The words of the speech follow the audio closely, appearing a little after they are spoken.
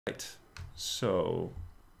Right, so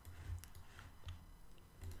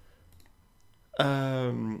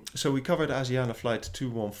we covered Asiana flight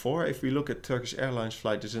 214. If we look at Turkish Airlines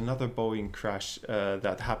flight, there's another Boeing crash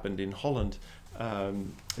that happened in Holland,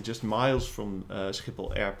 just miles from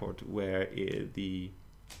Schiphol Airport, where the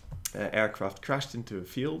aircraft crashed into a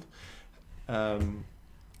field.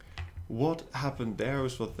 What happened there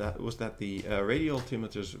was that the radio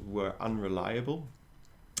altimeters were unreliable,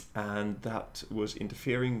 and that was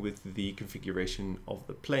interfering with the configuration of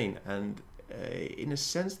the plane. And in a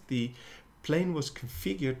sense, the plane was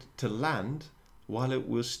configured to land while it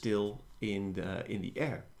was still in the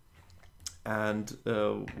air. And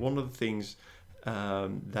one of the things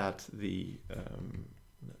that the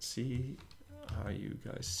let's see, are you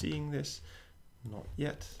guys seeing this? Not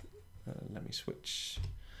yet. Let me switch.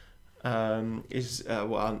 And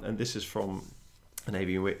this is from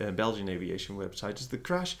a Belgian aviation website, is the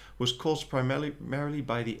crash was caused primarily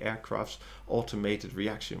by the aircraft's automated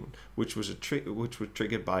reaction, which was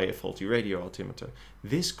triggered by a faulty radio altimeter.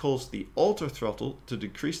 This caused the auto throttle to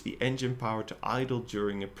decrease the engine power to idle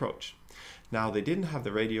during approach. Now, they didn't have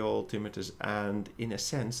the radio altimeters, and in a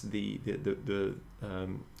sense, the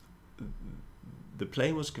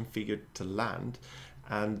plane was configured to land,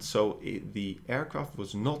 and so the aircraft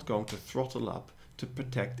was not going to throttle up to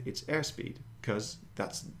protect its airspeed, because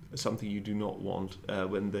that's something you do not want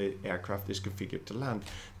when the aircraft is configured to land.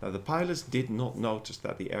 Now, the pilots did not notice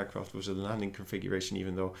that the aircraft was a landing configuration,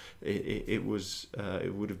 even though it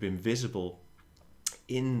would have been visible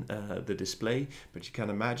in the display. But you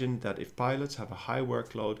can imagine that if pilots have a high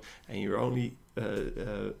workload and your only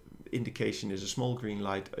indication is a small green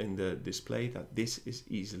light in the display, that this is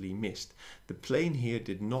easily missed. The plane here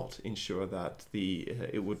did not ensure that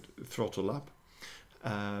it would throttle up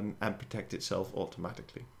and protect itself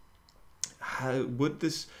automatically. Would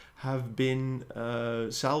this have been a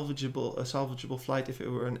salvageable flight if it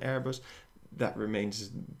were an Airbus? That remains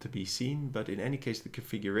to be seen, but in any case, the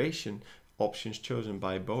configuration options chosen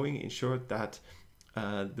by Boeing ensured that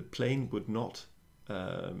the plane would not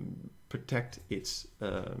protect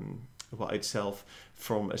itself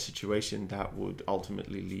from a situation that would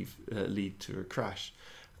ultimately lead to a crash.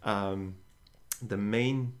 The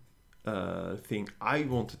main thing I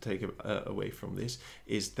want to take away from this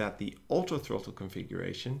is that the auto throttle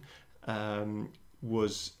configuration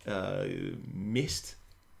was missed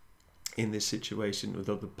in this situation,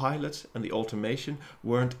 although the pilots and the automation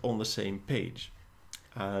weren't on the same page.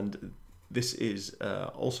 And this is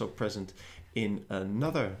also present in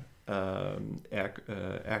another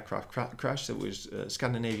aircraft crash. That was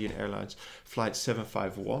Scandinavian Airlines flight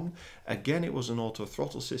 751. Again, it was an auto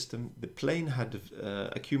throttle system. The plane had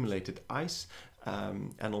accumulated ice,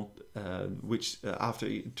 which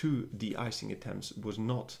after 2 de-icing attempts was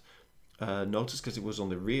not noticed, because it was on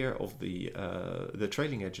the rear of the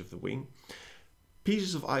trailing edge of the wing.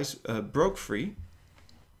 Pieces of ice broke free.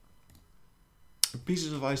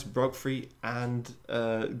 And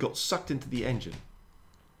got sucked into the engine.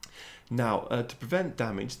 Now, to prevent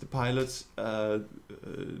damage, the pilots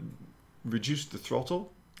reduced the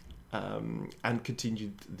throttle and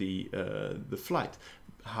continued the flight.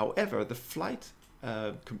 However, the flight,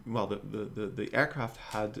 the aircraft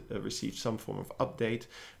had received some form of update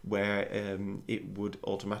where it would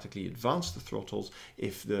automatically advance the throttles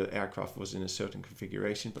if the aircraft was in a certain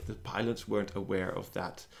configuration, but the pilots weren't aware of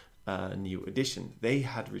that new addition. They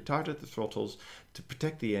had retarded the throttles to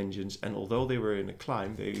protect the engines, and although they were in a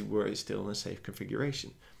climb, they were still in a safe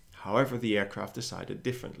configuration. However, the aircraft decided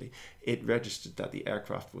differently. It registered that the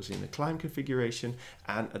aircraft was in a climb configuration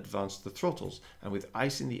and advanced the throttles. And with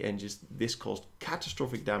ice in the engines, this caused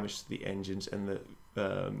catastrophic damage to the engines, and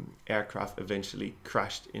the aircraft eventually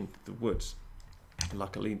crashed into the woods.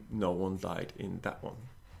 Luckily, no one died in that one.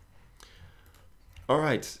 All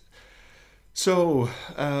right. So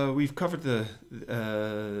we've covered the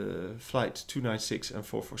flight 296 and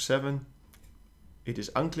 447. It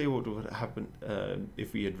is unclear what would happen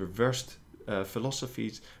if we had reversed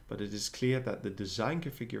philosophies, but it is clear that the design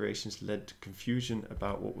configurations led to confusion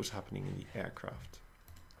about what was happening in the aircraft.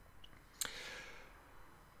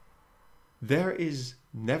 There is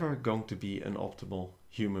never going to be an optimal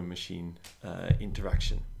human-machine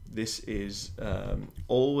interaction. This is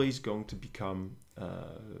always going to become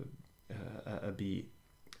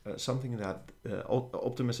something that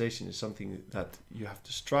optimization is something that you have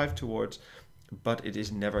to strive towards, but it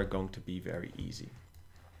is never going to be very easy.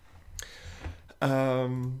 All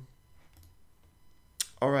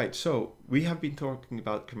right, so we have been talking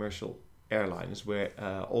about commercial airlines where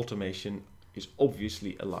automation is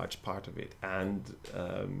obviously a large part of it, and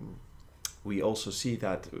We also see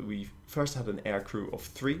that we first had an air crew of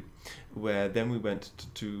 3, where then we went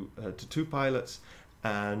to 2 pilots,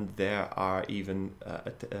 and there are even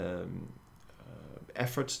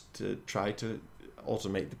efforts to try to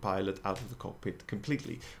automate the pilot out of the cockpit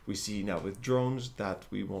completely. We see now with drones that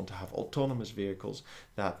we want to have autonomous vehicles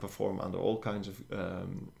that perform under all kinds of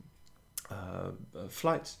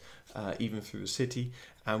flights, even through the city,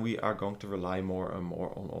 and we are going to rely more and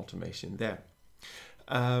more on automation there.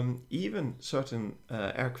 Even certain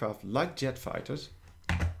aircraft like jet fighters,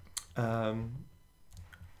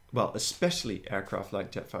 well, especially aircraft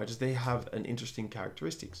like jet fighters, they have an interesting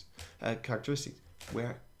characteristic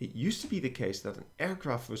where it used to be the case that an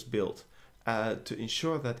aircraft was built to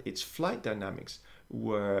ensure that its flight dynamics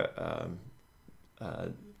were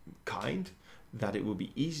kind, that it would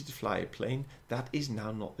be easy to fly a plane. That is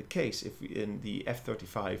now not the case. If we, in the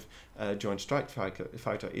F-35 Joint Strike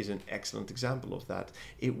Fighter is an excellent example of that.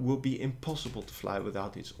 It would be impossible to fly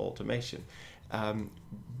without its automation,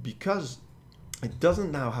 because it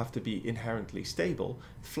doesn't now have to be inherently stable.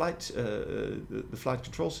 The flight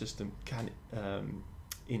control system can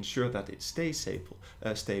ensure that it stays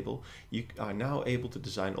stable. You are now able to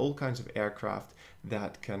design all kinds of aircraft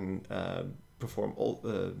that can perform all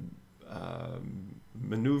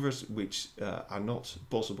maneuvers which are not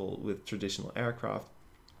possible with traditional aircraft,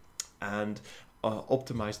 and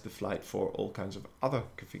optimize the flight for all kinds of other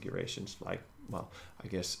configurations, like, well, I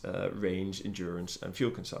guess range, endurance, and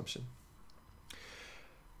fuel consumption.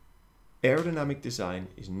 Aerodynamic design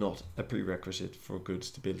is not a prerequisite for good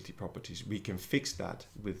stability properties. We can fix that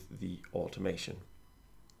with the automation.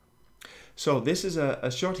 So this is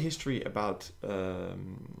a short history about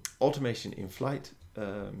automation in flight,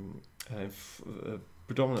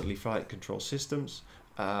 predominantly flight control systems.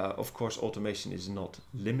 Of course, automation is not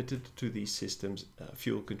limited to these systems.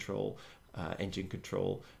 Fuel control, engine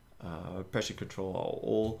control, pressure control are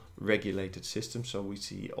all regulated systems, so we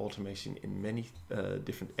see automation in many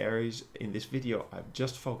different areas. In this video, I've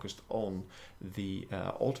just focused on the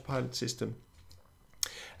autopilot system,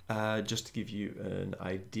 just to give you an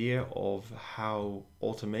idea of how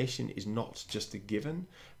automation is not just a given,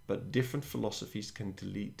 but different philosophies can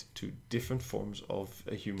lead to different forms of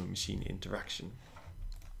a human-machine interaction.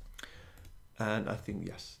 And I think,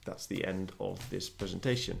 yes, that's the end of this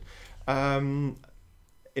presentation.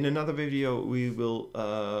 In another video, we will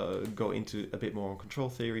go into a bit more on control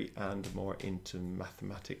theory and more into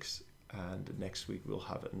mathematics. And next week, we'll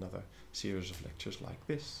have another series of lectures like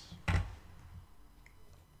this.